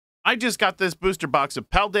I just got this booster box of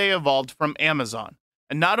Paldea Evolved from Amazon,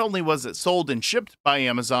 and not only was it sold and shipped by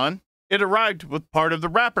Amazon, it arrived with part of the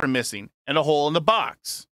wrapper missing and a hole in the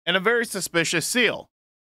box, and a very suspicious seal.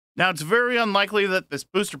 Now, it's very unlikely that this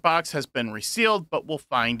booster box has been resealed, but we'll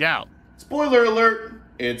find out. Spoiler alert,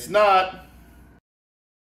 it's not.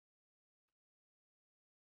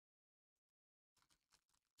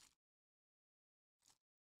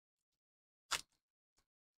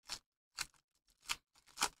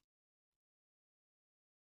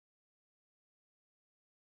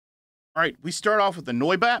 All right, we start off with the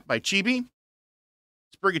Noibat by Chibi,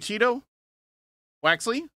 Sprigatito,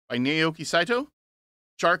 Waxley by Naoki Saito,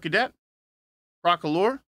 Charcadet,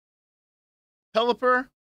 Crocalor, Pelipper,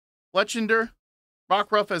 Fletchinder,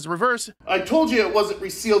 Rockruff as reverse. I told you it wasn't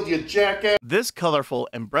resealed, you jackass. This colorful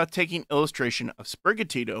and breathtaking illustration of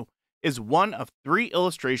Sprigatito is one of 3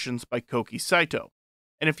 illustrations by Koki Saito.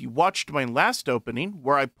 And if you watched my last opening,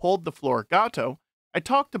 where I pulled the Florigato, I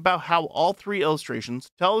talked about how all 3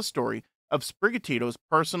 illustrations tell a story of Sprigatito's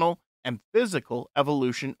personal and physical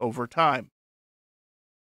evolution over time.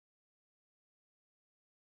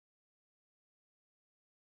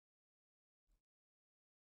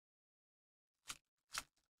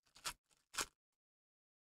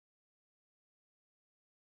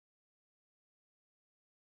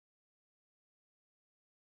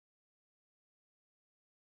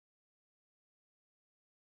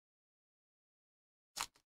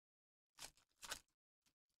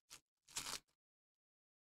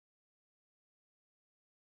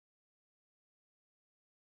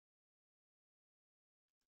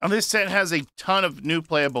 Now, this set has a ton of new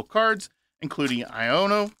playable cards, including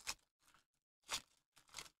Iono.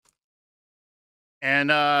 And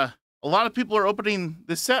a lot of people are opening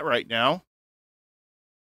this set right now.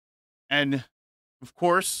 And, of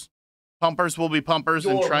course, pumpers will be pumpers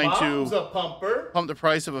and trying to pump the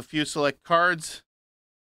price of a few select cards.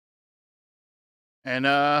 And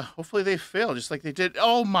hopefully they fail, just like they did.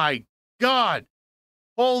 Oh, my God.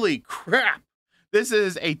 Holy crap. This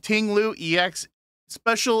is a Ting Lu EX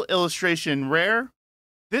Special Illustration Rare.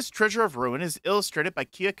 This Treasure of Ruin is illustrated by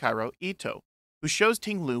Kiyakairo Ito, who shows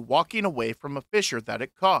Ting Lu walking away from a fissure that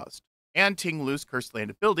it caused. And Ting Lu's Cursed Land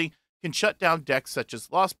ability can shut down decks such as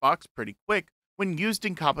Lost Box pretty quick when used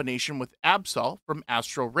in combination with Absol from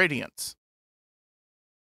Astral Radiance.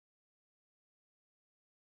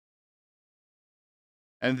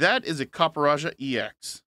 And that is a Copperajah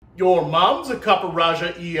EX. Your mom's a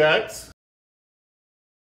Copperajah EX.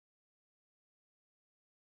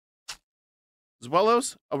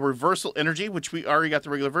 Zwelos, a Reversal Energy, which we already got the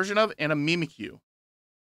regular version of, and a Mimikyu.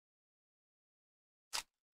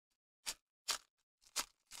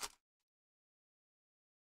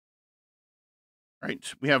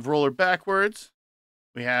 Right, we have Roller Backwards,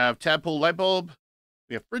 we have Tadpole Lightbulb,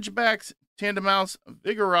 we have Frigibax, Tandemouse,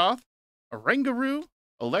 Vigoroth, Oranguru,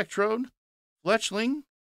 Electrode, Fletchling,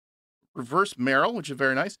 Reverse Meryl, which is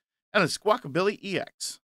very nice, and a Squawkabilly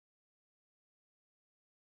EX.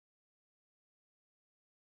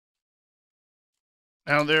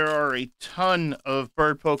 Now, there are a ton of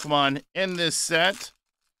bird Pokemon in this set.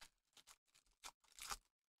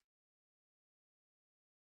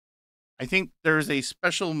 I think there's a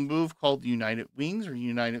special move called United Wings or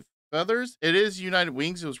United Feathers. It is United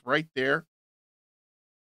Wings. It was right there.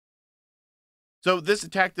 So this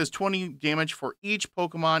attack does 20 damage for each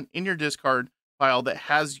Pokemon in your discard pile that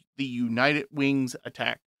has the United Wings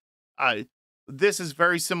attack. This is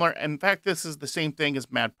very similar. In fact, this is the same thing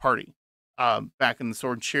as Mad Party. Back in the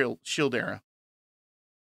Sword and Shield era.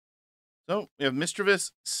 So we have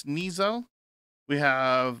Mischievous Sneasel, we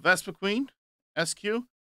have Vespiquen, SQ,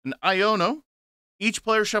 and Iono. Each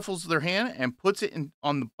player shuffles their hand and puts it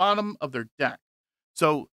on the bottom of their deck.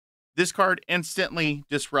 So this card instantly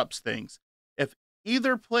disrupts things. If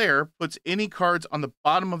either player puts any cards on the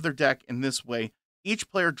bottom of their deck in this way, each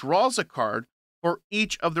player draws a card for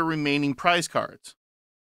each of the remaining prize cards.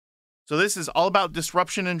 So this is all about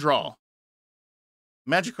disruption and draw.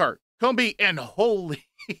 Magikarp, Combi, and holy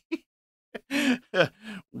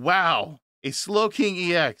wow, a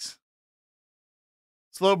Slowking EX.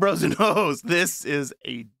 Slowbros and Hoes. This is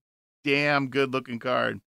a damn good looking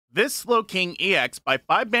card. This Slowking EX by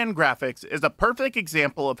 5-Man Graphics is a perfect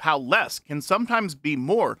example of how less can sometimes be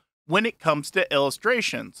more when it comes to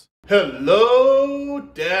illustrations. Hello,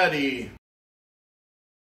 Daddy.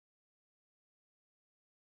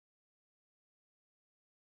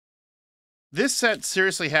 This set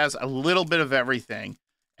seriously has a little bit of everything,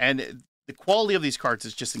 and the quality of these cards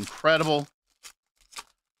is just incredible.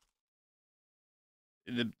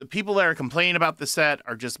 The people that are complaining about the set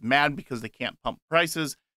are just mad because they can't pump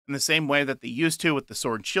prices, in the same way that they used to with the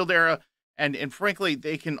Sword and Shield era. And frankly,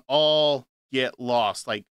 they can all get lost.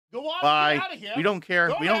 Like, Go on, bye. get out of here. We don't care.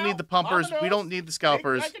 Go We don't now. need the pumpers. We Vamonos. don't need the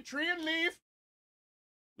scalpers. Take like a tree and leave.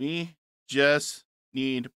 We just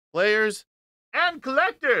need players. And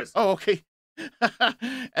collectors. Oh, okay.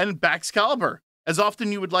 And Baxcalibur. As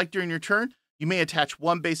often you would like during your turn, you may attach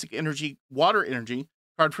one basic energy, water energy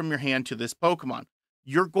card from your hand to this Pokemon.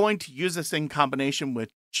 You're going to use this in combination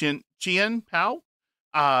with Chien Pao,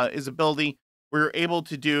 his ability where you're able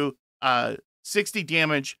to do 60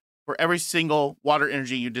 damage for every single water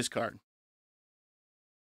energy you discard.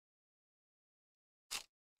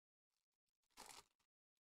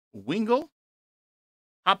 Wingull.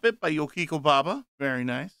 Hop It by Yokiko Baba. Very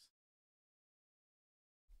nice.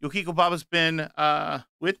 Yokiko Baba's been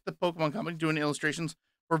with the Pokemon Company doing illustrations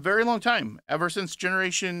for a very long time, ever since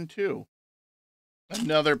Generation 2.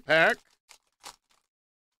 Another pack.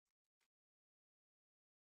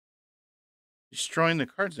 Destroying the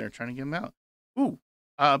cards there, trying to get them out. Ooh.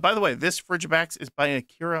 By the way, this Frigibax is by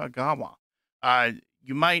Akira Agawa.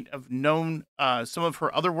 You might have known some of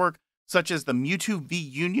her other work, such as the Mewtwo V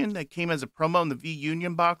Union that came as a promo in the V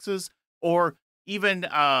Union boxes, or even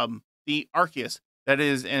the Arceus that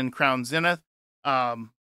is in Crown Zenith,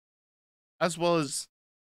 as well as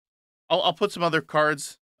I'll put some other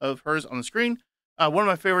cards of hers on the screen. One of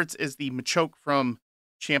my favorites is the Machoke from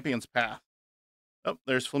Champion's Path. Oh,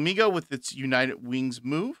 there's Flamigo with its United Wings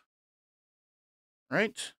move.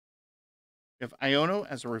 Right. We have Iono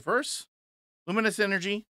as a reverse, Luminous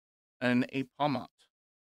Energy, and a Palmont.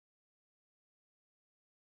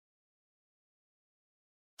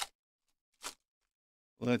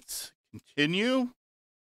 Let's continue.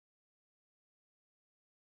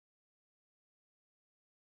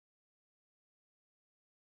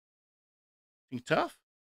 Think Tough,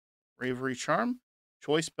 Bravery Charm,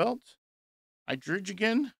 Choice Belt,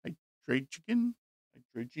 Hydreigon,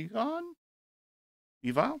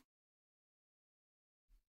 Eval.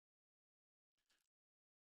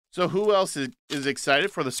 So who else is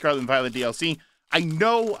excited for the Scarlet and Violet DLC? I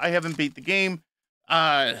know I haven't beat the game.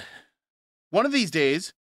 One of these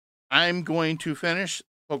days, I'm going to finish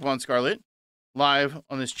Pokemon Scarlet live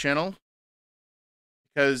on this channel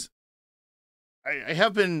because I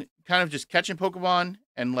have been kind of just catching Pokemon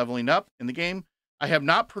and leveling up in the game. I have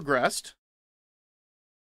not progressed.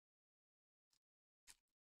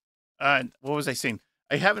 What was I saying?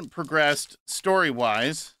 I haven't progressed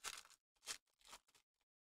story-wise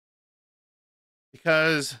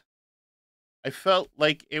because I felt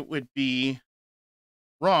like it would be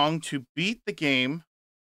wrong to beat the game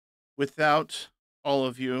without all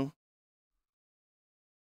of you.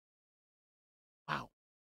 Wow.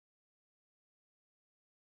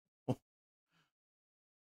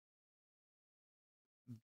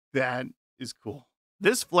 That is cool.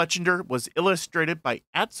 This Fletchinder was illustrated by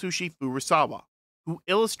Atsushi Furusawa, who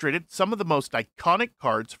illustrated some of the most iconic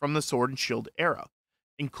cards from the Sword and Shield era,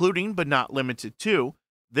 including but not limited to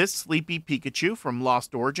this Sleepy Pikachu from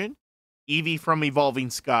Lost Origin, Eevee from Evolving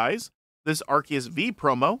Skies, this Arceus V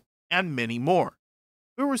promo, and many more.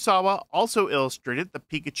 Furusawa also illustrated the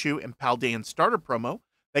Pikachu and Paldean starter promo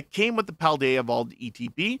that came with the Paldea Evolved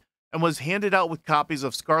ETB and was handed out with copies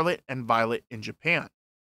of Scarlet and Violet in Japan.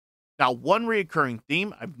 Now, one recurring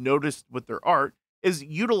theme I've noticed with their art is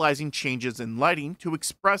utilizing changes in lighting to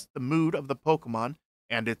express the mood of the Pokemon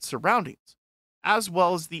and its surroundings, as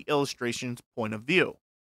well as the illustration's point of view.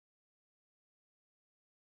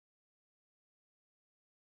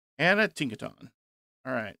 And a Tinkaton.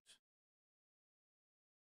 All right.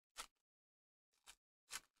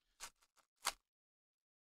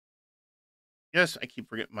 Yes, I keep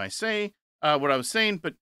forgetting what I was saying,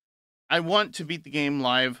 but I want to beat the game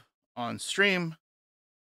live on stream.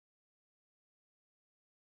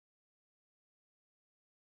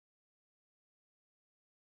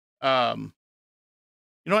 You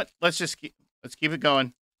know what? Let's keep it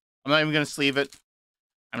going. I'm not even going to sleeve it.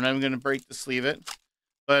 I'm not even going to break the sleeve it.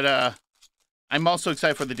 But I'm also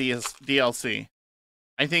excited for the DLC.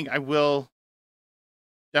 I think I will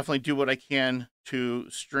definitely do what I can to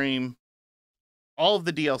stream all of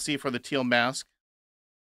the DLC for the Teal Mask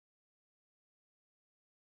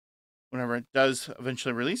whenever it does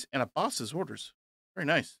eventually release, and a boss's orders. Very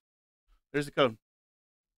nice. There's the code.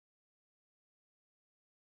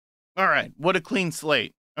 All right. What a clean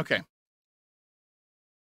slate. Okay.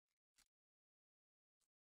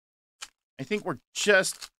 I think we're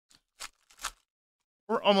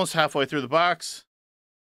almost halfway through the box.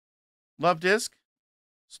 Love Disc,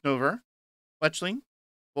 Snover, Fletchling,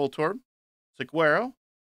 Voltorb, Sequoia,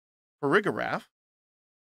 Farigiraf,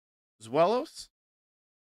 Zwelos,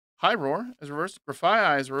 Pyroar as reverse.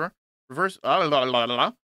 Grafai as reverse.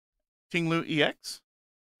 Tinglu EX.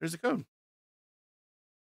 There's the code.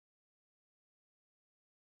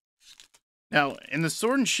 Now, in the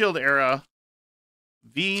Sword and Shield era,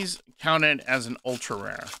 these counted as an ultra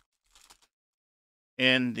rare.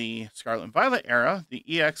 In the Scarlet and Violet era, the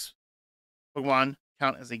EX Pokemon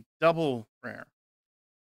count as a double rare.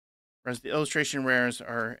 Whereas the illustration rares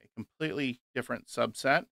are a completely different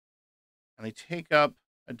subset, and they take up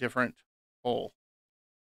a different hole.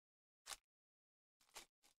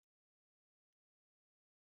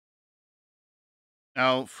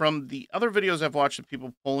 Now, from the other videos I've watched of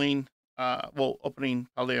people pulling, opening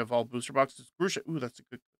Paldea Evolved booster boxes, Grusha, ooh, that's a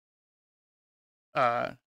good.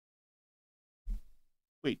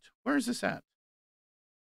 Wait, where is this at?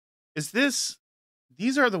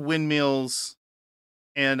 These are the windmills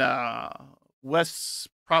and West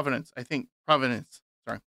Providence, I think. Providence,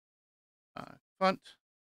 sorry. Font,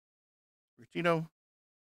 Rutino,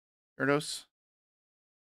 Gyarados,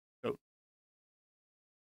 Goat.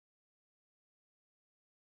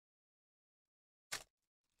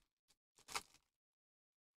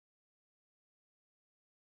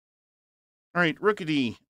 All right,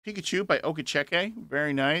 Rookity Pikachu by Okacheke.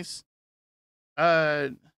 Very nice.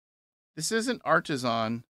 This isn't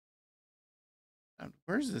Artisan.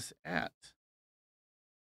 Where's this at?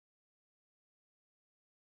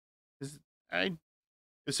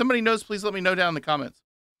 If somebody knows, please let me know down in the comments.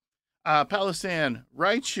 Palosan,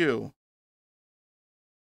 Raichu,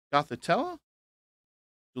 Gothitella,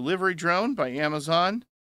 Delivery Drone by Amazon,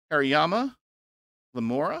 Hariyama,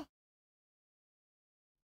 Lamora.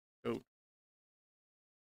 Oh.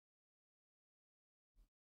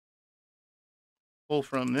 Pull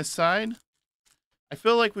from this side. I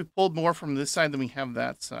feel like we pulled more from this side than we have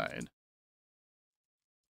that side.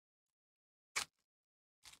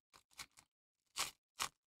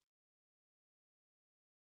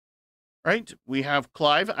 Right, we have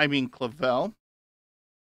Clavel,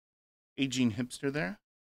 Aging Hipster there,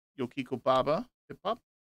 Yokiko Baba, Hip Hop,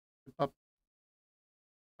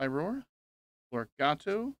 Pyroar,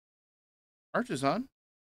 Lorgato, Artisan,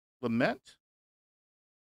 Lament,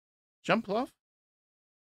 Jumpluff,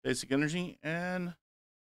 Basic Energy, and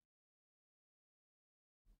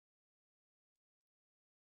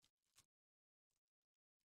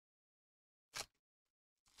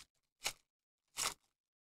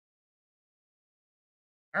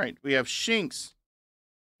all right, we have Shinx,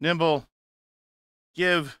 Nimble,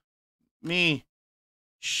 Give Me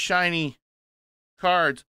Shiny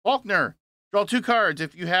Cards. Faulkner, draw 2 cards.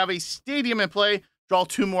 If you have a stadium in play, draw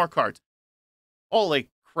 2 more cards. Holy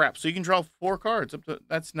crap. So you can draw 4 cards.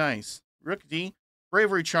 That's nice. Rookity,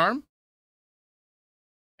 Bravery Charm.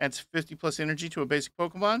 Adds 50 plus energy to a basic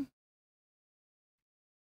Pokemon.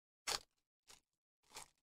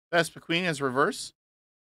 Vespiquen as reverse.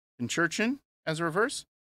 Pincurchin as a reverse.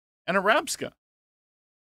 And a Rabska.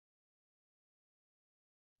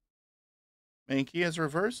 Mankey as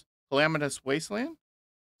reverse. Calamitous Wasteland.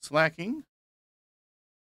 Slacking.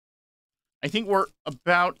 I think we're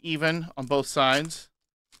about even on both sides.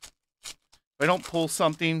 If I don't pull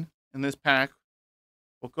something in this pack,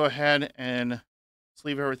 we'll go ahead and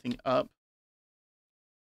sleeve everything up.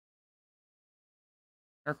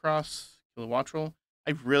 Aircross, Kilowattrel.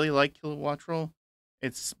 I really like Kilowattrel.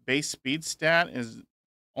 Its base speed stat is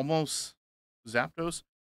almost Zapdos.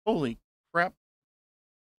 Holy crap.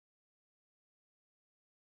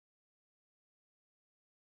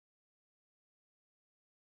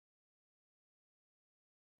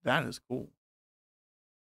 That is cool.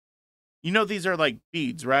 You know these are like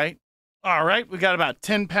beads, right? All right, we got about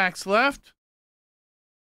 10 packs left.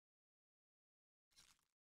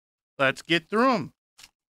 Let's get through them.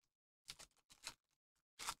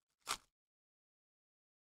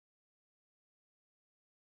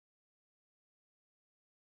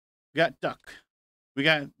 We got Duck. We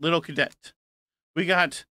got Little Cadet. We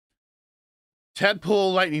got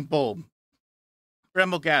Tadpole Lightning Bulb.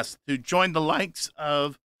 Brambleghast to join the likes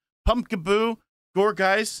of Pumpkaboo,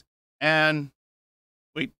 Gorgeist, and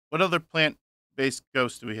wait, what other plant-based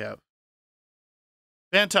ghosts do we have?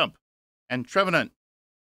 Phantump and Trevenant.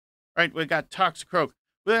 Right, we got Toxicroak.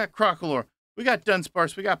 We got Crocolore. We got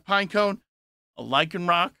Dunsparce. We got Pinecone. A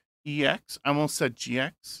Lycanroc EX. I almost said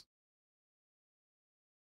GX.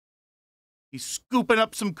 He's scooping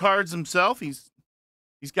up some cards himself. He's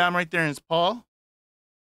got them right there in his paw.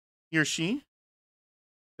 He or she.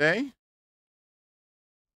 They.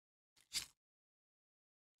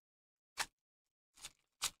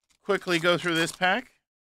 Quickly go through this pack.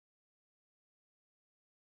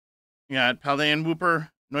 You got Paldean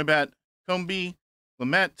Wooper, Noibat, Combi,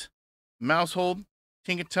 Lament, Mousehold,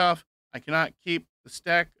 Tinket Tough. I cannot keep the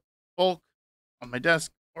stack bulk on my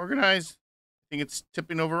desk organized. I think it's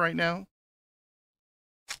tipping over right now.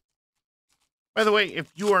 By the way,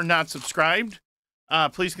 if you are not subscribed,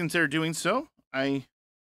 please consider doing so. I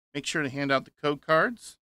make sure to hand out the code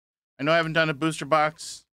cards. I know I haven't done a booster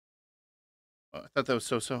box. I thought that was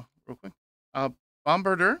so real quick.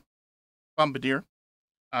 Bombardier,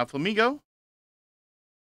 Flamingo,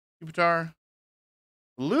 Jupiter,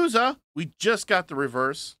 Palooza. We just got the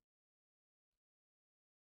reverse.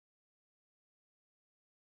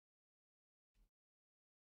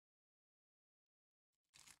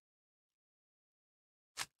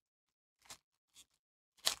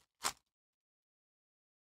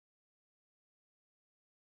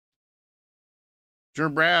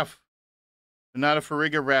 Giraffe, not a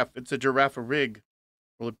Farriga Raff. It's a Giraffe Rig.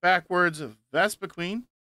 Roll it backwards. Vespa Queen,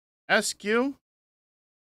 SQ,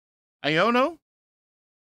 Iono,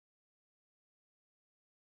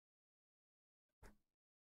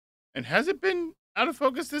 and has it been out of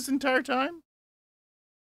focus this entire time?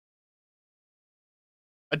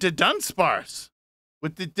 A Dunsparce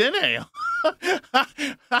with the Dene.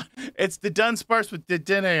 It's the Dunsparce with the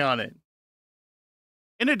Dene on it.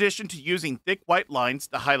 In addition to using thick white lines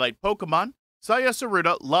to highlight Pokemon, Saya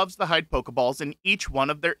Saruta loves to hide Pokeballs in each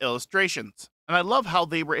one of their illustrations. And I love how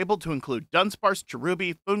they were able to include Dunsparce,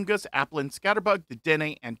 Cherubi, Fungus, Applin, Scatterbug,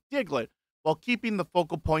 Dedenne, and Diglett, while keeping the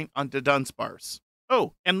focal point on the Dunsparce.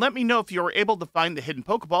 Oh, and let me know if you were able to find the hidden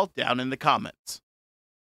Pokeball down in the comments.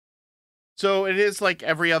 So it is like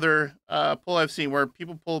every other pull I've seen where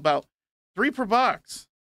people pull about 3 per box.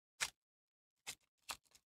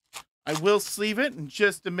 I will sleeve it in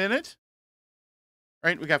just a minute. All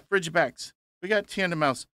right, we got Frigibax, we got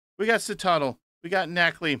Tandemaus, we got Citadel, we got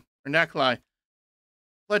Nacli,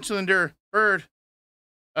 Fletchlander, Bird,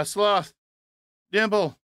 a Sloth,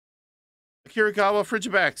 Dimble, Kirikawa,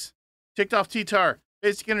 Frigibax, Ticked Off T-Tar,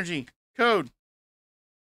 Basic Energy, Code.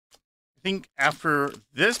 I think after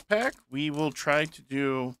this pack, we will try to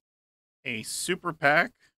do a super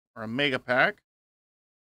pack or a mega pack.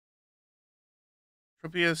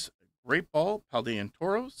 Tropius, Great Ball, Paldean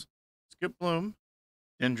Tauros, Skip Bloom,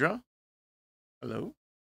 Dendra, hello,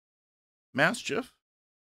 Maschiff,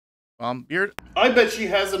 Beard. I bet she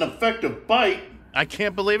has an effective bite. I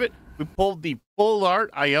can't believe it. We pulled the full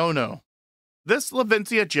art Iono. This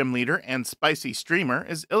Levencia gym leader and spicy streamer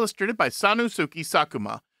is illustrated by Sanusuke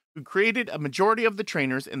Sakuma, who created a majority of the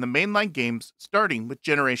trainers in the mainline games starting with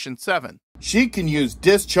Generation 7. She can use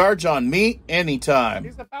discharge on me anytime.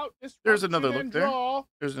 It's about There's another look there.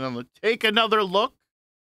 There's another look. Take another look.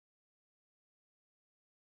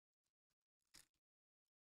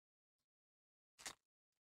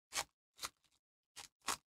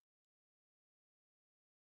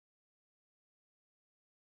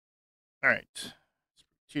 All right.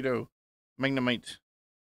 Tito, Magnemite.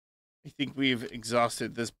 I think we've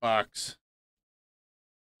exhausted this box.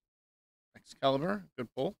 Excalibur, good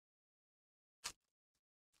pull.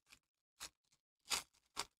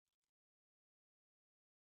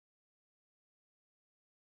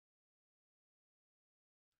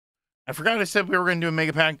 I forgot I said we were going to do a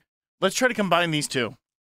mega pack. Let's try to combine these two.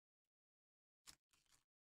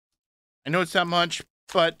 I know it's not much,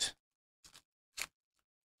 but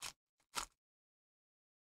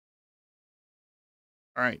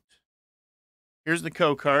all right. Here's the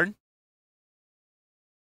code card.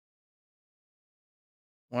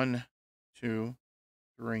 1, 2,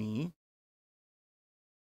 3.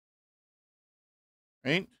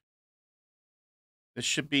 Right? This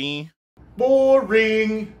should be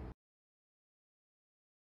boring.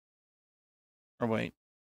 Or wait.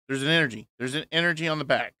 There's an energy. There's an energy on the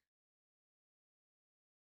back.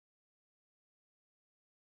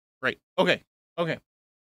 Right. Okay. Okay.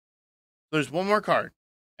 There's one more card.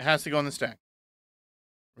 It has to go in the stack.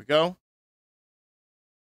 Here we go.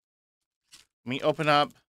 Let me open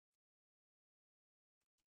up.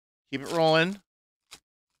 Keep it rolling.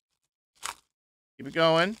 Keep it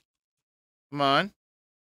going. Come on.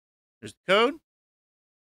 There's the code.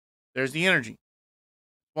 There's the energy.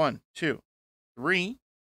 1, 2, 3.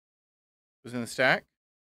 Goes in the stack.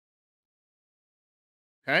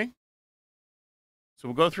 Okay. So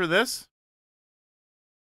we'll go through this.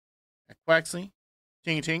 Quaxley,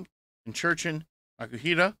 Tingatink, Enchurchin,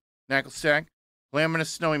 Makuhita, Knucklestack, Glamorous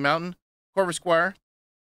Snowy Mountain, Corvus Squire,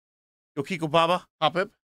 Yokiko Baba,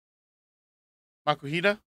 Hoppip,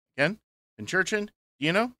 Makuhita, again, Enchurchin,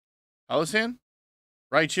 Dino, Palosan,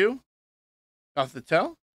 Raichu,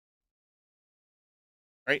 Gothitelle.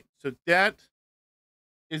 Right, so that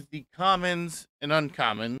is the commons and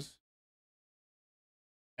uncommons.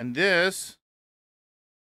 And this,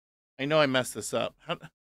 I know I messed this up. I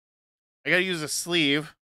gotta use a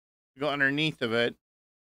sleeve to go underneath of it.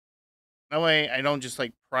 That way I don't just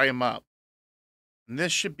like pry them up. And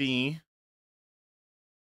this should be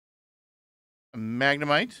a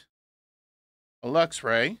Magnemite, a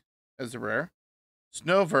Luxray as a rare,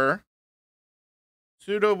 Snover,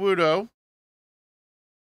 Sudowoodo,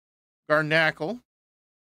 Garnackle,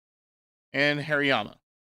 and Hariyama.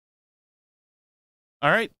 All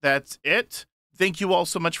right, that's it. Thank you all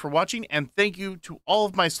so much for watching, and thank you to all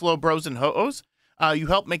of my slow bros and ho-ohs. You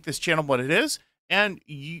help make this channel what it is, and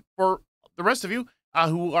for the rest of you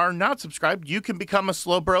who are not subscribed, you can become a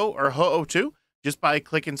slow bro or ho-oh too, just by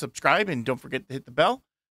clicking subscribe, and don't forget to hit the bell.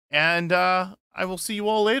 And I will see you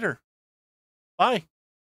all later. Bye.